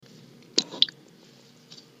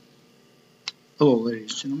Hello,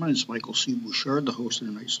 ladies and gentlemen. It's Michael C. Bouchard, the host of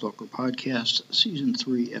the Night Stalker podcast, Season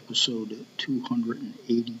 3, Episode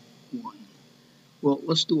 281. Well,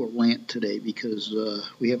 let's do a rant today because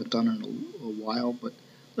we haven't done it in a while, but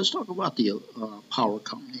let's talk about the power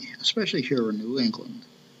company, especially here in New England.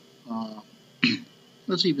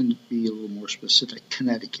 Let's even be a little more specific,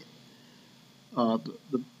 Connecticut.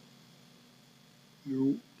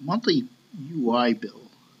 Your monthly UI bill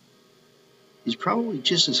is probably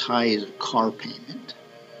just as high as a car payment.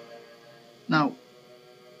 Now,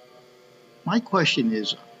 my question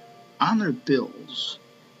is, on their bills,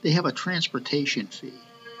 they have a transportation fee.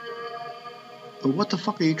 But what the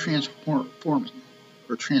fuck are you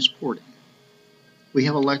transporting? We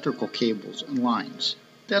have electrical cables and lines.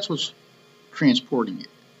 That's what's transporting it.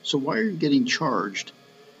 So why are you getting charged?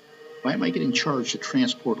 Why am I getting charged to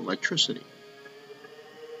transport electricity?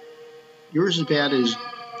 You're as bad as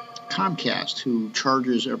Comcast, who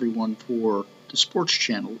charges everyone for the sports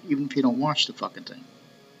channel, even if you don't watch the fucking thing.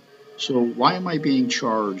 So why am I being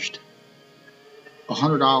charged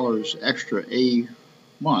 $100 extra a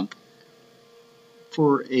month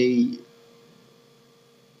for a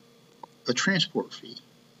transport fee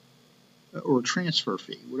or a transfer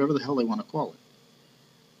fee, whatever the hell they want to call it?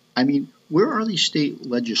 I mean, where are these state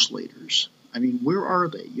legislators? I mean, where are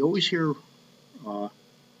they? You always hear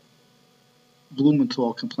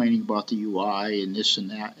Blumenthal complaining about the UI and this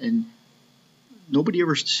and that, and nobody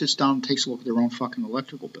ever sits down and takes a look at their own fucking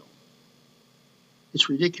electrical bill. It's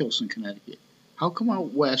ridiculous in Connecticut. How come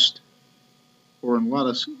out west, or in a lot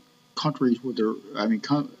of countries where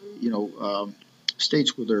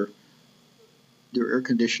states where their air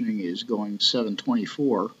conditioning is going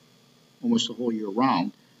 724 almost the whole year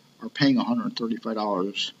round, are paying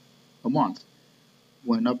 $135 a month,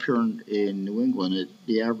 when up here in New England,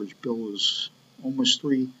 the average bill is almost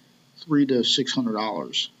 $300 to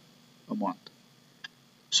 $600 a month.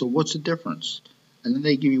 So what's the difference? And then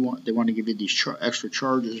they want to give you these extra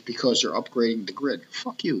charges because they're upgrading the grid.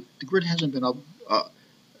 Fuck you. The grid hasn't been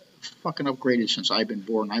fucking upgraded since I've been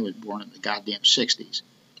born. I was born in the goddamn 60s.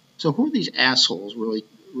 So who are these assholes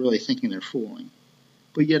really thinking they're fooling?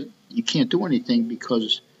 But yet you can't do anything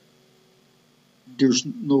because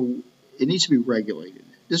it needs to be regulated.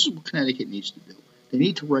 This is what Connecticut needs to do. They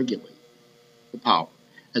need to regulate the power.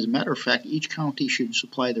 As a matter of fact, each county should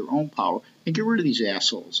supply their own power and get rid of these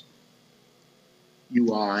assholes.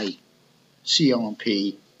 UI,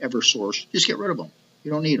 CLMP, Eversource, just get rid of them.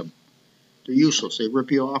 You don't need them. They're useless. They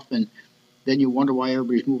rip you off, and then you wonder why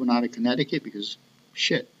everybody's moving out of Connecticut because,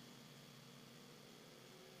 shit.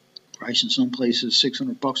 Price in some places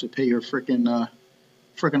 $600 to pay your frickin'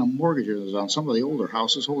 mortgages on some of the older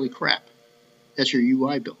houses. Holy crap. That's your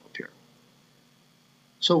UI bill up here.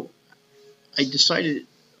 So I decided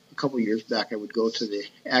a couple of years back I would go to the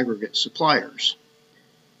aggregate suppliers.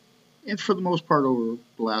 And for the most part, over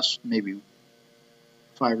the last maybe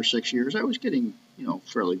 5 or 6 years, I was getting,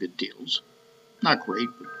 fairly good deals. Not great,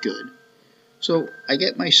 but good. So I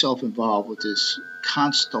get myself involved with this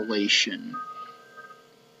Constellation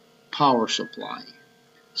power supply.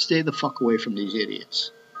 Stay the fuck away from these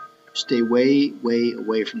idiots. Stay way, way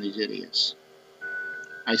away from these idiots.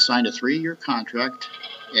 I signed a 3-year contract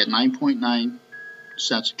at 9.9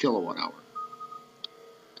 cents a kilowatt hour.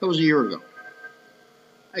 That was a year ago.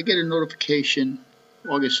 I get a notification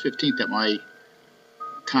August 15th that my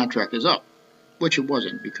contract is up, which it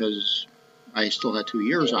wasn't because I still had 2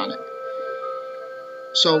 years on it.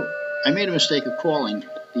 So I made a mistake of calling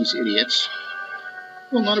these idiots.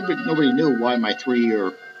 Well, nobody knew why my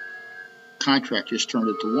 3-year contract just turned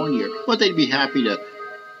into 1 year, but they'd be happy to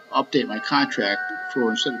update my contract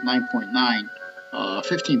for, instead of 9.9,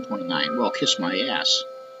 15.9. Well, kiss my ass.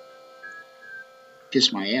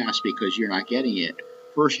 Kiss my ass because you're not getting it.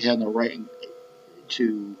 First, you had no right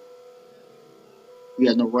to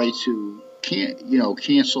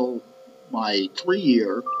cancel my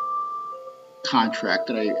 3-year contract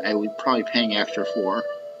that I would probably paying extra for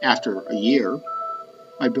after a year.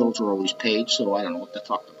 My bills are always paid, so I don't know what the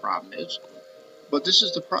fuck the problem is. But this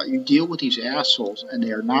is the problem. You deal with these assholes, and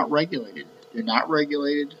they are not regulated. They're not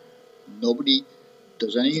regulated. Nobody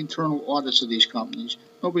does any internal audits of these companies.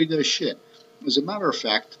 Nobody does shit. As a matter of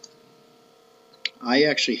fact, I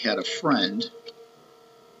actually had a friend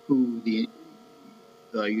who the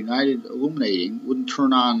United Illuminating wouldn't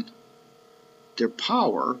turn on their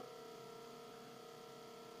power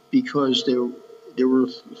because there were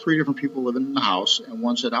 3 different people living in the house, and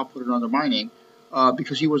one said, I'll put it under my name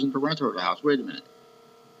because he wasn't the renter of the house. Wait a minute.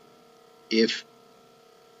 If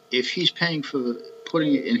he's paying for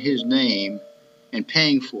putting it in his name and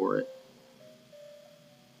paying for it,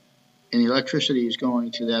 and the electricity is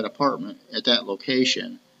going to that apartment at that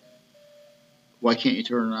location, why can't you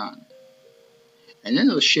turn it on? And then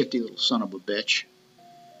the shifty little son of a bitch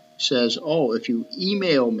says, oh, if you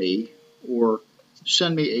email me or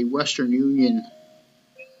send me a Western Union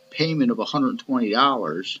payment of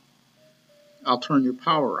 $120, I'll turn your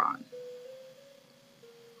power on.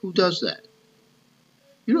 Who does that?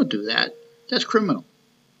 You don't do that. That's criminal.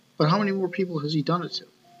 But how many more people has he done it to?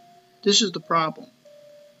 This is the problem.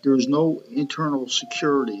 There is no internal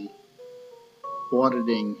security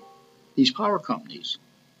auditing these power companies.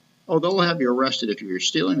 Oh, they'll have you arrested if you're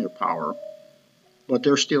stealing their power, but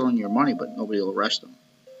they're stealing your money, but nobody will arrest them.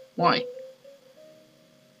 Why?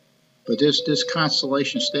 But this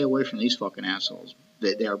Constellation, stay away from these fucking assholes.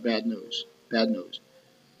 They are bad news. Bad news.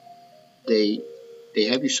 They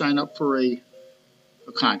have you sign up for a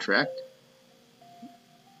contract.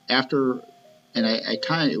 After, and I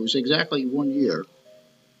timed it was exactly 1 year.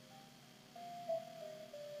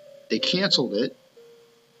 They canceled it,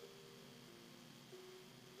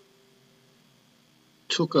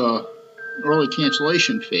 took a early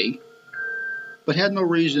cancellation fee, but had no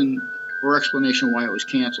reason or explanation why it was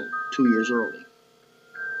canceled 2 years early.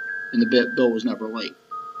 And the bill was never late.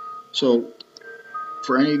 So,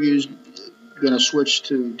 for any of you going to switch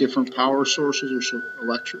to different power sources or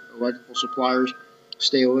electrical suppliers,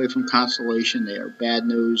 stay away from Constellation. They are bad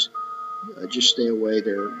news. Just stay away.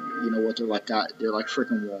 They're, you know what, they're like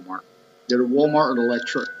freaking Walmart. They're the Walmart of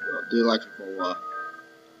the electrical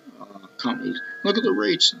companies. Look at the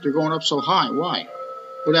rates. They're going up so high. Why?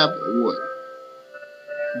 What happened? What?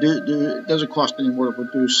 It doesn't cost any more to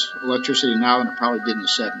produce electricity now than it probably did in the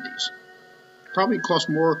 70s. Probably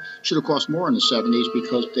should have cost more in the 70s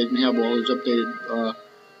because they didn't have all these updated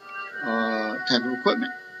type of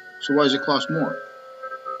equipment. So why does it cost more?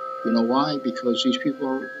 You know why? Because these people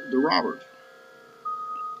are the robbers.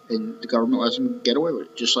 And the government lets them get away with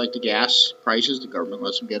it. Just like the gas prices, the government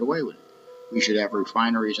lets them get away with it. We should have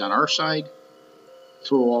refineries on our side,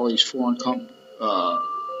 throw all these foreign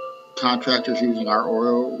contractors using our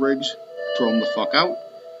oil rigs, throw them the fuck out,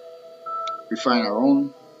 refine our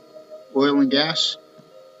own oil and gas.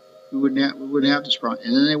 We wouldn't have this problem.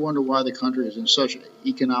 And then they wonder why the country is in such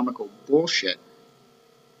economical bullshit.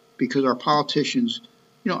 Because our politicians,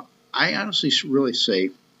 I honestly really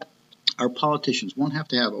say our politicians won't have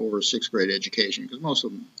to have over a 6th grade education, because most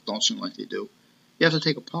of them don't seem like they do. You have to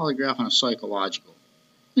take a polygraph and a psychological.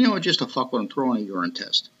 Just to fuck with them throwing a urine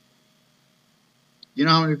test. You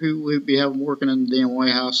know how many people we'd be having working in the damn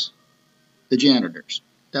White House? The janitors.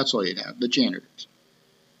 That's all you'd have, the janitors.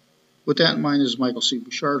 With that in mind, this is Michael C.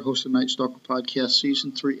 Bouchard, host of Night Stalker Podcast,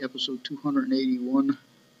 Season 3, Episode 281.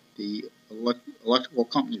 The electrical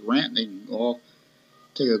company Rant. They can all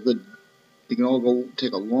go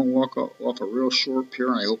take a long walk off a real short pier,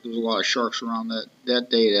 and I hope there's a lot of sharks around that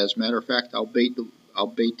day. As a matter of fact, I'll bait the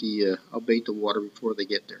water before they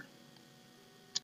get there.